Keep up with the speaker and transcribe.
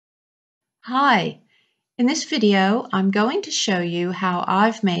Hi, in this video I'm going to show you how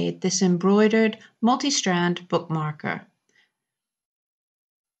I've made this embroidered multi-strand bookmarker.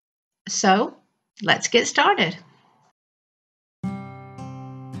 So let's get started.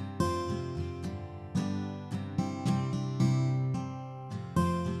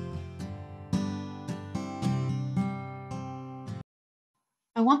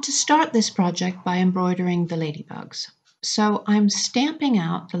 I want to start this project by embroidering the ladybugs. So I'm stamping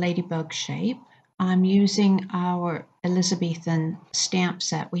out the ladybug shape. I'm using our Elizabethan stamp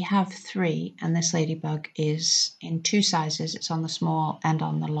set. We have 3 and this ladybug is in 2 sizes. It's on the small and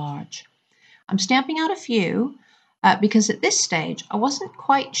on the large. I'm stamping out a few because at this stage I wasn't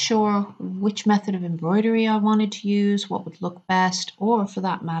quite sure which method of embroidery I wanted to use, what would look best, or for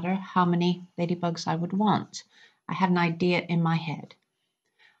that matter, how many ladybugs I would want. I had an idea in my head.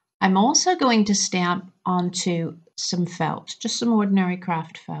 I'm also going to stamp onto some felt, just some ordinary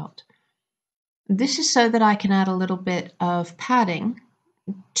craft felt. This is so that I can add a little bit of padding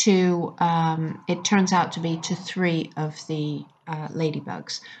to, it turns out to be to 3 of the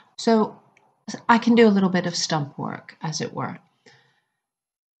ladybugs. So I can do a little bit of stump work, as it were.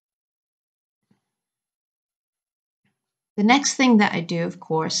 The next thing that I do, of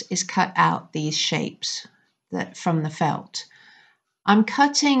course, is cut out these shapes from the felt. I'm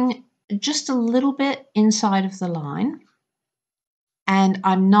cutting just a little bit inside of the line, and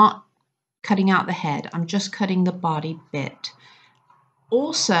I'm not cutting out the head, I'm just cutting the body bit.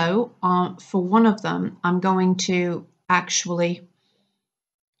 Also, for one of them, I'm going to actually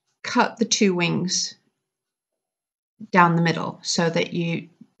cut the 2 wings down the middle so that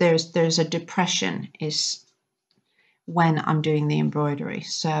there's a depression is when I'm doing the embroidery.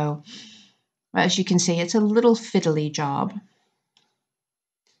 So as you can see, it's a little fiddly job.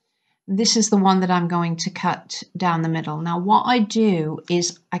 This is the one that I'm going to cut down the middle. Now what I do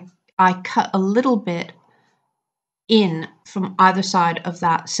is I cut a little bit in from either side of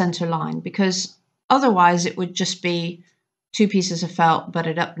that center line, because otherwise it would just be 2 pieces of felt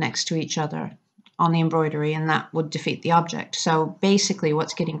butted up next to each other on the embroidery, and that would defeat the object. So basically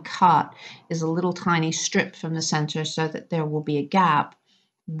what's getting cut is a little tiny strip from the center so that there will be a gap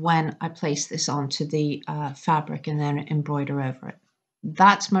when I place this onto the fabric and then embroider over it.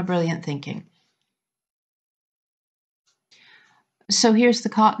 That's my brilliant thinking. So here's the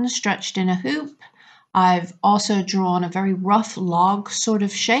cotton stretched in a hoop. I've also drawn a very rough log sort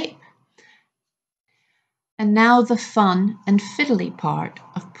of shape. And now the fun and fiddly part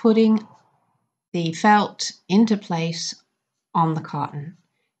of putting the felt into place on the cotton.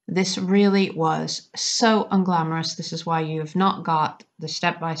 This really was so unglamorous. This is why you have not got the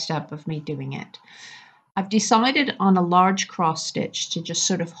step-by-step of me doing it. I've decided on a large cross stitch to just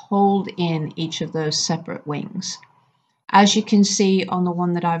sort of hold in each of those separate wings. As you can see on the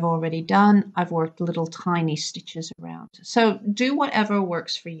one that I've already done, I've worked little tiny stitches around. So do whatever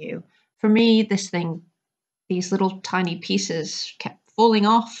works for you. For me, these little tiny pieces kept falling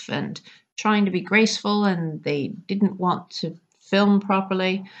off and trying to be graceful, and they didn't want to film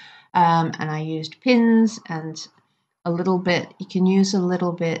properly. And I used pins and a little bit, you can use a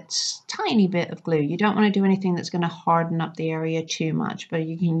little bit, tiny bit of glue. You don't want to do anything that's going to harden up the area too much, but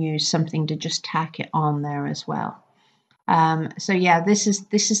you can use something to just tack it on there as well. So yeah, this is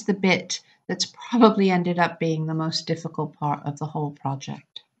the bit that's probably ended up being the most difficult part of the whole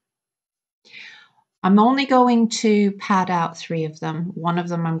project. I'm only going to pad out 3 of them. One of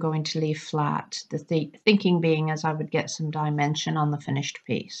them I'm going to leave flat, the thinking being as I would get some dimension on the finished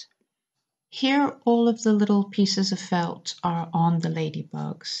piece. Here all of the little pieces of felt are on the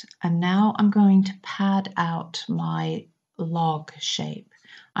ladybugs, and now I'm going to pad out my log shape.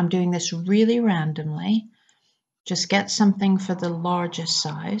 I'm doing this really randomly. Just get something for the largest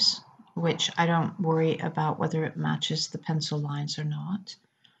size, which I don't worry about whether it matches the pencil lines or not.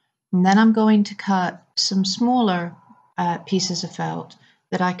 And then I'm going to cut some smaller pieces of felt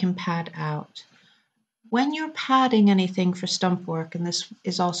that I can pad out. When you're padding anything for stump work, and this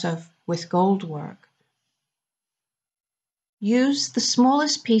is also with gold work, use the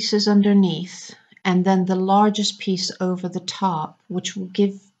smallest pieces underneath and then the largest piece over the top, which will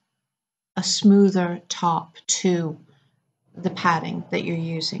give a smoother top to the padding that you're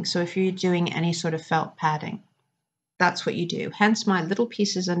using. So if you're doing any sort of felt padding, that's what you do. Hence my little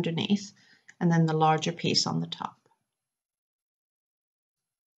pieces underneath and then the larger piece on the top.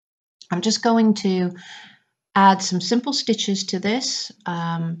 I'm just going to add some simple stitches to this.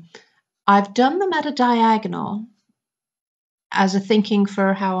 I've done them at a diagonal as a thinking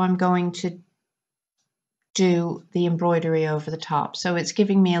for how I'm going to do the embroidery over the top. So it's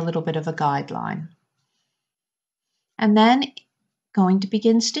giving me a little bit of a guideline. And then going to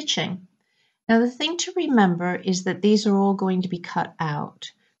begin stitching. Now the thing to remember is that these are all going to be cut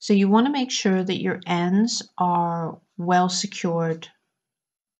out. So you want to make sure that your ends are well secured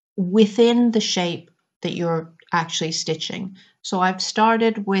within the shape that you're actually stitching. So I've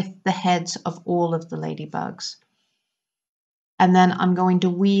started with the heads of all of the ladybugs. And then I'm going to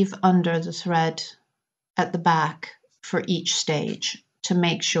weave under the thread at the back for each stage to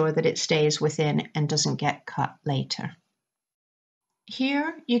make sure that it stays within and doesn't get cut later.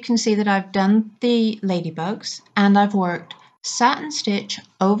 Here you can see that I've done the ladybugs and I've worked satin stitch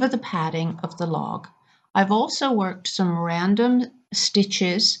over the padding of the log. I've also worked some random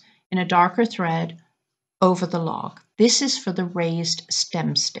stitches in a darker thread over the log. This is for the raised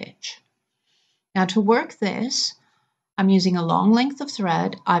stem stitch. Now to work this, I'm using a long length of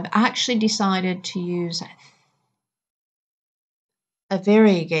thread. I've actually decided to use a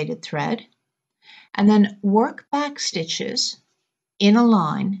variegated thread and then work back stitches in a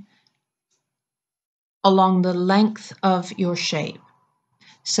line along the length of your shape.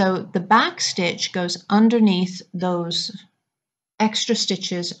 So the back stitch goes underneath those extra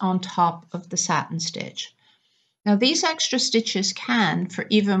stitches on top of the satin stitch. Now these extra stitches can, for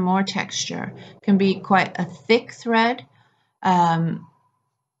even more texture, can be quite a thick thread. You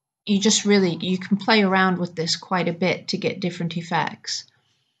can play around with this quite a bit to get different effects.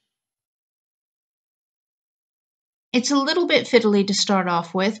 It's a little bit fiddly to start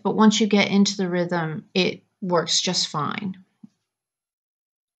off with, but once you get into the rhythm, it works just fine.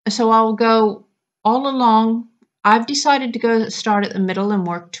 So I'll go all along. I've decided to start at the middle and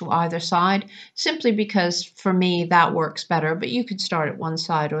work to either side, simply because for me that works better, but you could start at one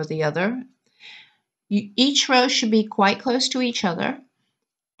side or the other. Each row should be quite close to each other,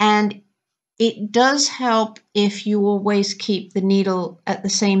 and it does help if you always keep the needle at the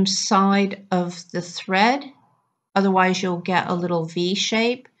same side of the thread, otherwise you'll get a little V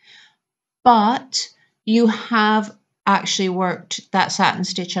shape, but you have actually worked that satin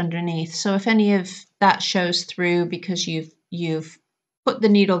stitch underneath. So if any of that shows through because you've put the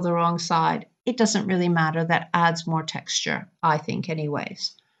needle the wrong side, it doesn't really matter. That adds more texture, I think,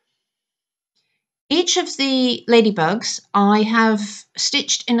 anyways. Each of the ladybugs I have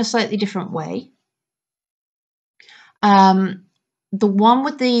stitched in a slightly different way. The one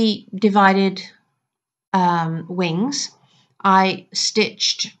with the divided wings, I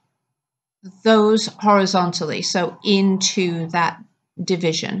stitched those horizontally, so into that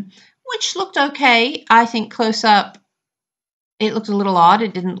division, which looked okay. I think close up it looked a little odd.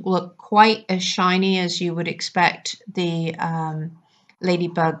 It didn't look quite as shiny as you would expect the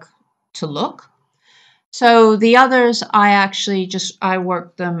ladybug to look. So the others I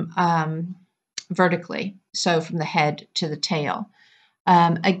worked them vertically, so from the head to the tail.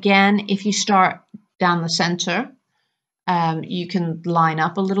 Again, if you start down the center, you can line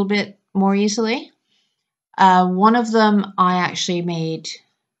up a little bit more easily. One of them I actually made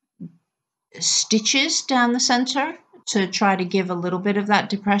stitches down the center to try to give a little bit of that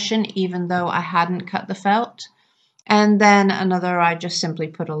depression, even though I hadn't cut the felt. And then another, I just simply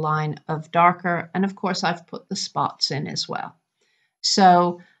put a line of darker, and of course I've put the spots in as well.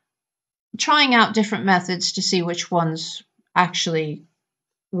 So trying out different methods to see which ones actually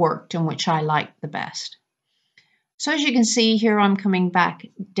worked and which I liked the best. So as you can see here, I'm coming back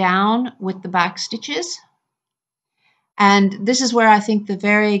down with the back stitches. And this is where I think the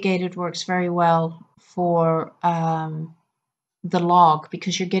variegated works very well for the log,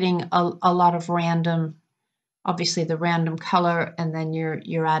 because you're getting a lot of random, obviously the random color, and then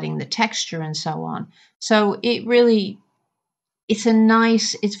you're adding the texture and so on. So it's very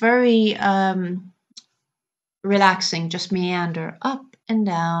relaxing, just meander up and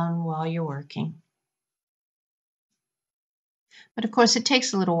down while you're working. But of course it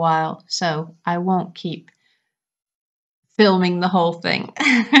takes a little while, so I won't keep filming the whole thing.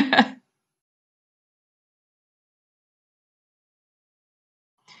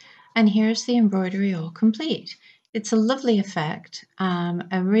 And here's the embroidery all complete. It's a lovely effect and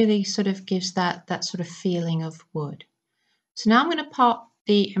really sort of gives that sort of feeling of wood. So now I'm going to pop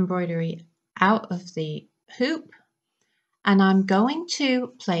the embroidery out of the hoop, and I'm going to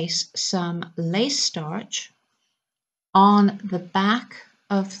place some lace starch on the back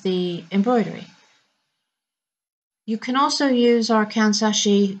of the embroidery. You can also use our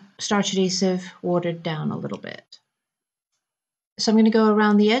Kansashi starch adhesive watered down a little bit. So I'm going to go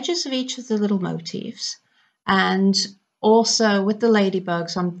around the edges of each of the little motifs, and also with the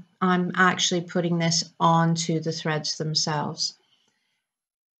ladybugs I'm actually putting this onto the threads themselves.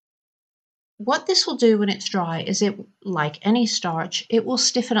 What this will do when it's dry is like any starch, it will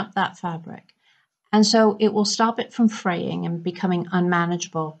stiffen up that fabric. And so it will stop it from fraying and becoming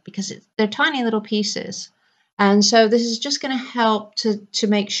unmanageable because they're tiny little pieces. And so this is just going to help to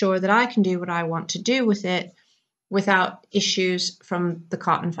make sure that I can do what I want to do with it without issues from the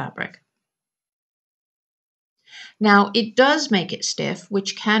cotton fabric. Now it does make it stiff,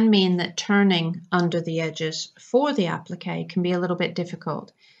 which can mean that turning under the edges for the applique can be a little bit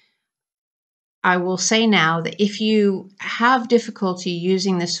difficult. I will say now that if you have difficulty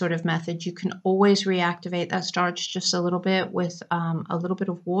using this sort of method, you can always reactivate that starch just a little bit with a little bit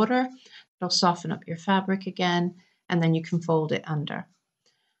of water. It'll soften up your fabric again, and then you can fold it under.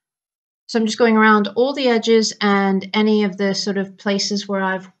 So I'm just going around all the edges and any of the sort of places where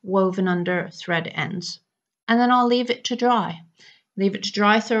I've woven under thread ends. And then I'll leave it to dry. Leave it to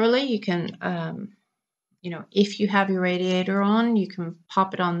dry thoroughly. You can if you have your radiator on, you can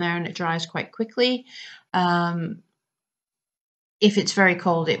pop it on there and it dries quite quickly. If it's very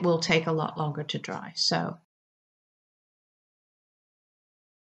cold, it will take a lot longer to dry. So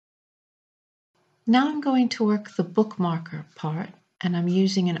now I'm going to work the bookmarker part, and I'm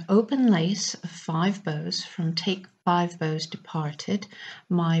using an open lace of 5 bows from Take 5 Bows Departed,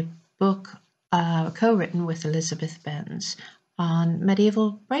 my book co-written with Elizabeth Benz on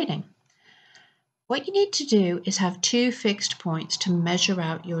medieval braiding. What you need to do is have 2 fixed points to measure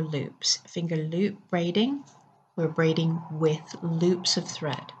out your loops. Finger loop braiding, we're braiding with loops of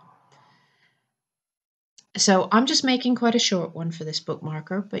thread. So I'm just making quite a short one for this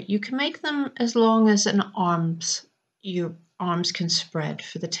bookmarker, but you can make them as long as your arms can spread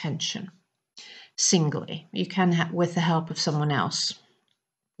for the tension. Singly, you can, with the help of someone else,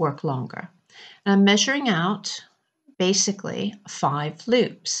 work longer. And I'm measuring out basically 5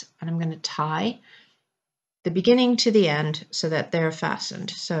 loops, and I'm going to tie the beginning to the end so that they're fastened.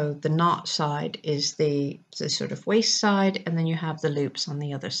 So the knot side is the sort of waist side, and then you have the loops on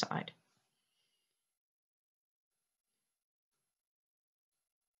the other side.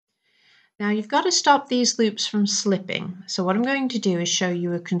 Now you've got to stop these loops from slipping. So what I'm going to do is show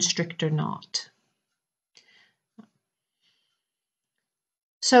you a constrictor knot.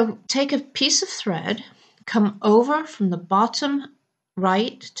 So take a piece of thread, come over from the bottom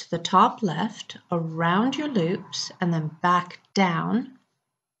right to the top left, around your loops, and then back down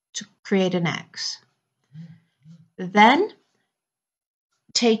to create an X. Then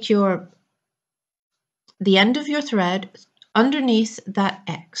take the end of your thread underneath that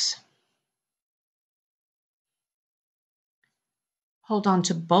X. Hold on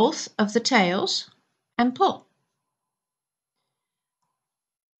to both of the tails and pull.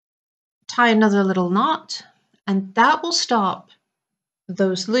 Tie another little knot, and that will stop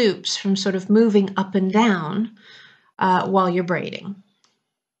those loops from sort of moving up and down while you're braiding.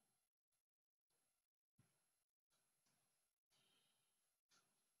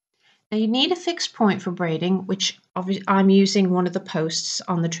 Now you need a fixed point for braiding, which I'm using one of the posts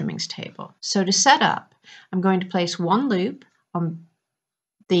on the trimmings table. So to set up, I'm going to place one loop on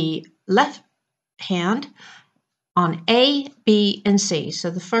the left hand on A, B, and C, so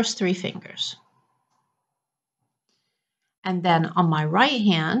the first 3 fingers. And then on my right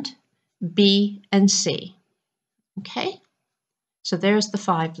hand, B and C. Okay, so there's the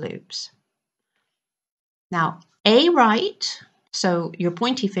 5 loops. Now A right, so your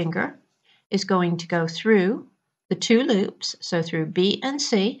pointy finger, is going to go through the 2 loops, so through B and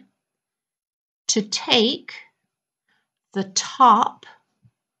C, to take the top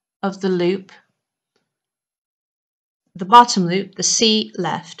of the loop, the bottom loop, the C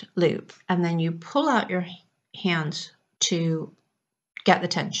left loop, and then you pull out your hands to get the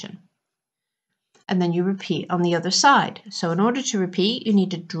tension. And then you repeat on the other side. So in order to repeat, you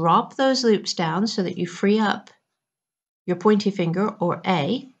need to drop those loops down so that you free up your pointy finger, or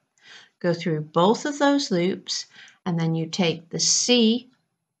A, go through both of those loops, and then you take the C,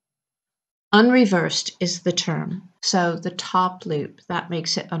 unreversed is the term, so the top loop, that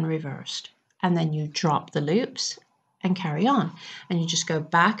makes it unreversed. And then you drop the loops and carry on. And you just go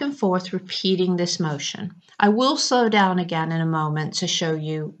back and forth repeating this motion. I will slow down again in a moment to show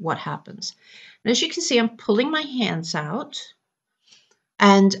you what happens. And as you can see, I'm pulling my hands out,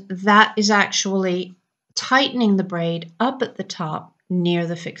 and that is actually tightening the braid up at the top near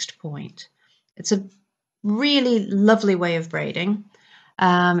the fixed point. It's a really lovely way of braiding,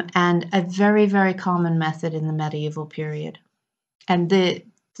 and a very, very common method in the medieval period. And the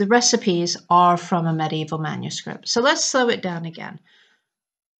recipes are from a medieval manuscript. So let's slow it down again.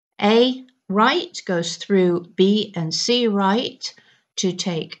 A right goes through B and C right to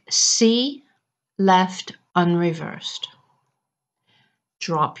take C left unreversed.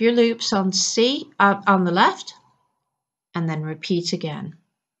 Drop your loops on C on the left, and then repeat again.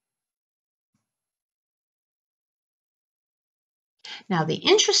 Now, the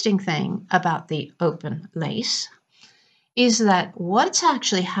interesting thing about the open lace is that what's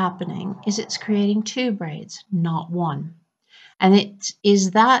actually happening is it's creating 2 braids, not 1. And it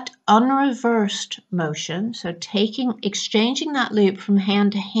is that unreversed motion, so exchanging that loop from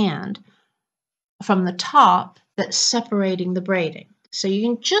hand to hand from the top, that's separating the braiding. So you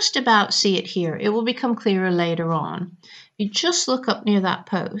can just about see it here. It will become clearer later on. If you just look up near that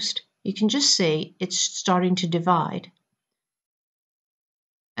post, you can just see it's starting to divide.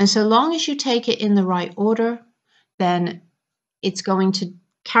 And so long as you take it in the right order, then it's going to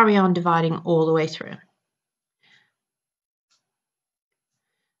carry on dividing all the way through.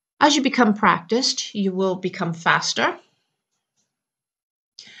 As you become practiced, you will become faster.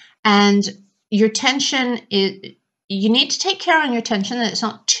 And your tension is, you need to take care on your tension that it's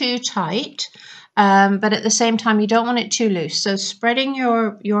not too tight, but at the same time, you don't want it too loose. So spreading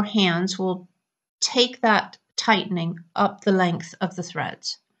your hands will take that tightening up the length of the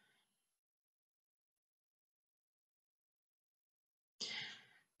threads.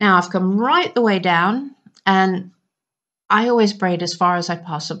 Now I've come right the way down, and I always braid as far as I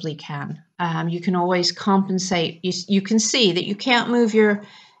possibly can. You can always compensate. You can see that you can't move your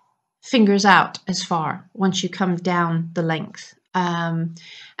fingers out as far once you come down the length. And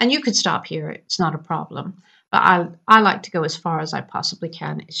you could stop here, it's not a problem. But I like to go as far as I possibly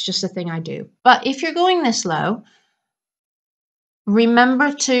can. It's just a thing I do. But if you're going this low,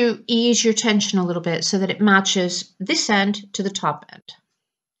 remember to ease your tension a little bit so that it matches this end to the top end.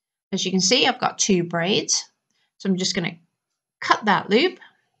 As you can see, I've got 2 braids. So I'm just going to cut that loop,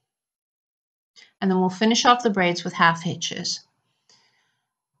 and then we'll finish off the braids with half hitches.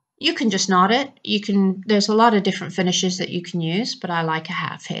 You can just knot it. There's a lot of different finishes that you can use, but I like a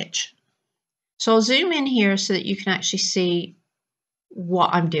half hitch. So I'll zoom in here so that you can actually see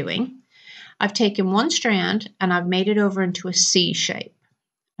what I'm doing. I've taken one strand and I've made it over into a C shape.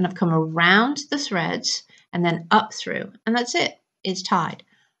 And I've come around the threads and then up through, and that's it. It's tied.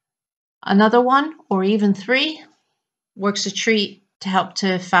 Another one or even 3 works a treat to help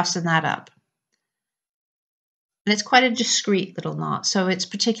to fasten that up. And it's quite a discreet little knot, so it's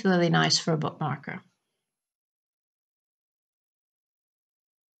particularly nice for a bookmarker.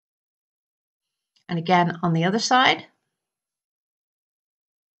 And again, on the other side.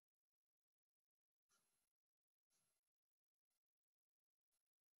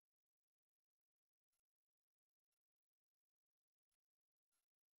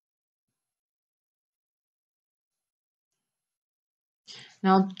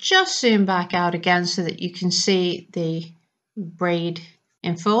 Now I'll just zoom back out again so that you can see the braid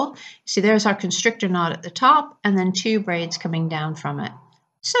in full. See, there's our constrictor knot at the top and then 2 braids coming down from it.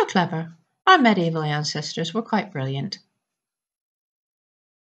 So clever. Our medieval ancestors were quite brilliant.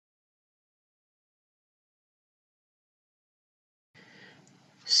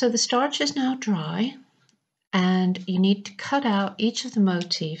 So the starch is now dry, and you need to cut out each of the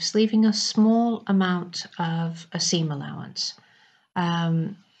motifs, leaving a small amount of a seam allowance.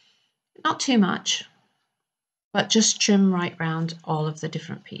 Not too much, but just trim right round all of the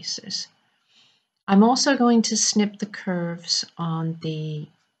different pieces. I'm also going to snip the curves on the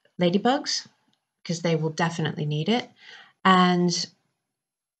ladybugs because they will definitely need it. And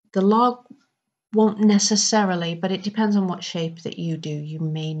the log won't necessarily, but it depends on what shape that you do. You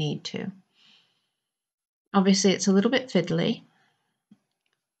may need to. Obviously, it's a little bit fiddly,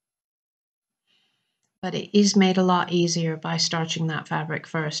 but it is made a lot easier by starching that fabric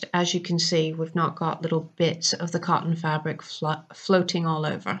first. As you can see, we've not got little bits of the cotton fabric floating all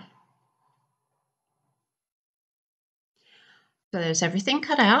over. So there's everything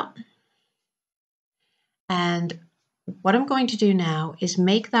cut out. And what I'm going to do now is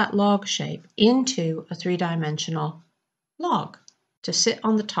make that log shape into a 3-dimensional log to sit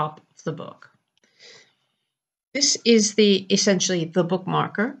on the top of the book. This is essentially the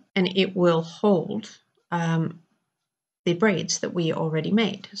bookmarker, and it will hold the braids that we already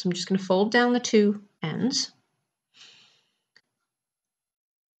made. So I'm just going to fold down the 2 ends.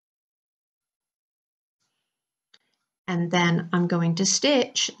 And then I'm going to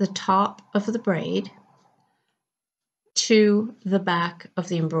stitch the top of the braid to the back of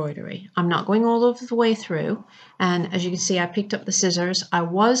the embroidery. I'm not going all of the way through, and as you can see, I picked up the scissors. I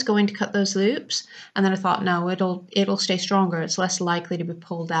was going to cut those loops, and then I thought, no, it'll stay stronger. It's less likely to be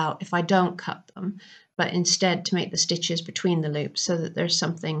pulled out if I don't cut them, but instead to make the stitches between the loops so that there's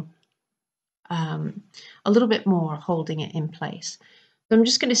something a little bit more holding it in place. So I'm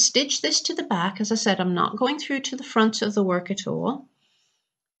just going to stitch this to the back. As I said, I'm not going through to the front of the work at all.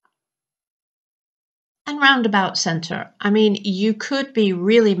 And roundabout center. I mean, you could be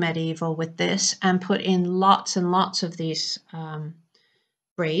really medieval with this and put in lots and lots of these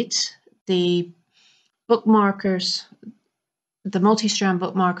braids. The bookmarkers, the multi-strand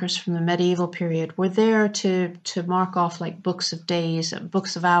bookmarkers from the medieval period were there to mark off like books of days,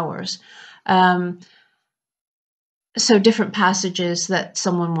 books of hours. So different passages that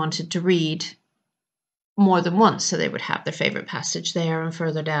someone wanted to read more than once. So they would have their favorite passage there and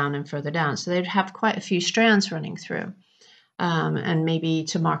further down and further down. So they'd have quite a few strands running through, and maybe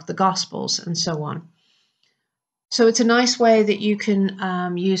to mark the Gospels and so on. So it's a nice way that you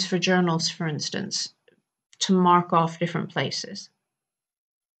can use for journals, for instance, to mark off different places.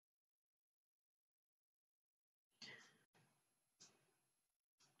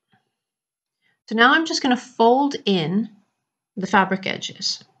 So now I'm just going to fold in the fabric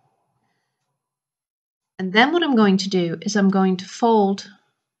edges. And then what I'm going to do is I'm going to fold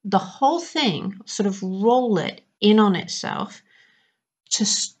the whole thing, sort of roll it in on itself to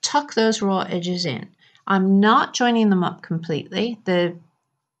tuck those raw edges in. I'm not joining them up completely. The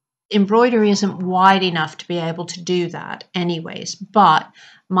embroidery isn't wide enough to be able to do that anyways, but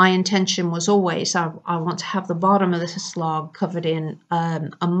my intention was always I want to have the bottom of this log covered in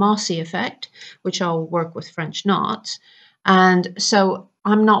a mossy effect, which I'll work with French knots, and so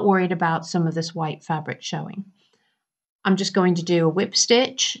I'm not worried about some of this white fabric showing. I'm just going to do a whip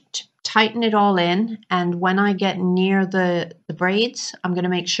stitch to tighten it all in, and when I get near the braids, I'm going to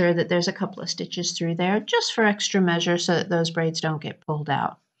make sure that there's a couple of stitches through there just for extra measure so that those braids don't get pulled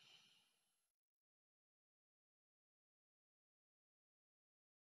out.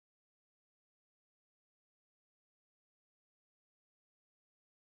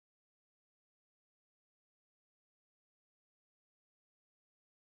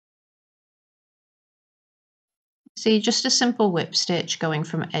 See, just a simple whip stitch going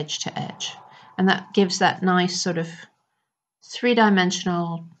from edge to edge, and that gives that nice sort of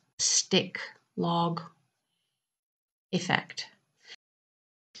three-dimensional stick log effect.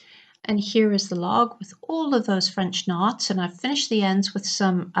 And here is the log with all of those French knots, and I've finished the ends with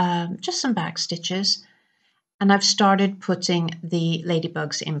some just some back stitches, and I've started putting the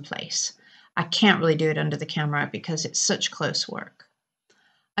ladybugs in place. I can't really do it under the camera because it's such close work.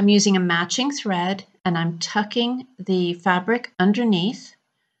 I'm using a matching thread and I'm tucking the fabric underneath.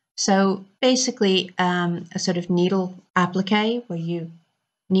 So basically a sort of needle applique where you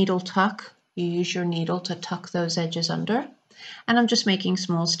needle tuck, you use your needle to tuck those edges under, and I'm just making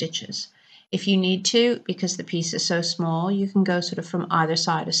small stitches. If you need to, because the piece is so small, you can go sort of from either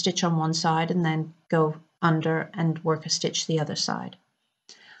side, a stitch on one side and then go under and work a stitch the other side.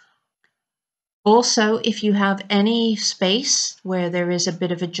 Also, if you have any space where there is a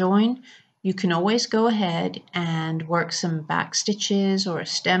bit of a join, you can always go ahead and work some back stitches or a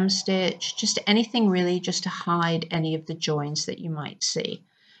stem stitch, just anything really just to hide any of the joins that you might see.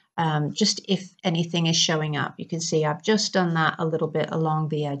 Just if anything is showing up, you can see I've just done that a little bit along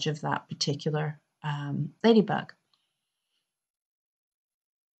the edge of that particular ladybug.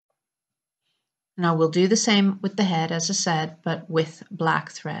 And I will do the same with the head, as I said, but with black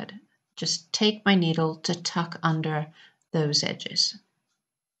thread. Just take my needle to tuck under those edges.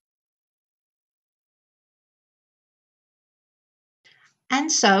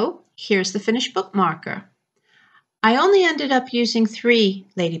 And so here's the finished bookmarker. I only ended up using 3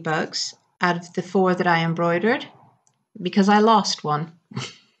 ladybugs out of the 4 that I embroidered because I lost one.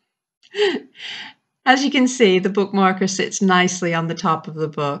 As you can see, the bookmarker sits nicely on the top of the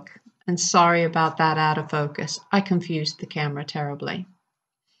book. And sorry about that out of focus. I confused the camera terribly.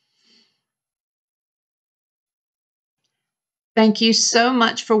 Thank you so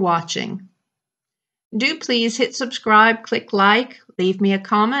much for watching. Do please hit subscribe, click like, leave me a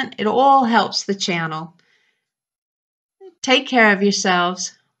comment. It all helps the channel. Take care of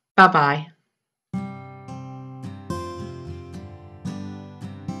yourselves. Bye-bye.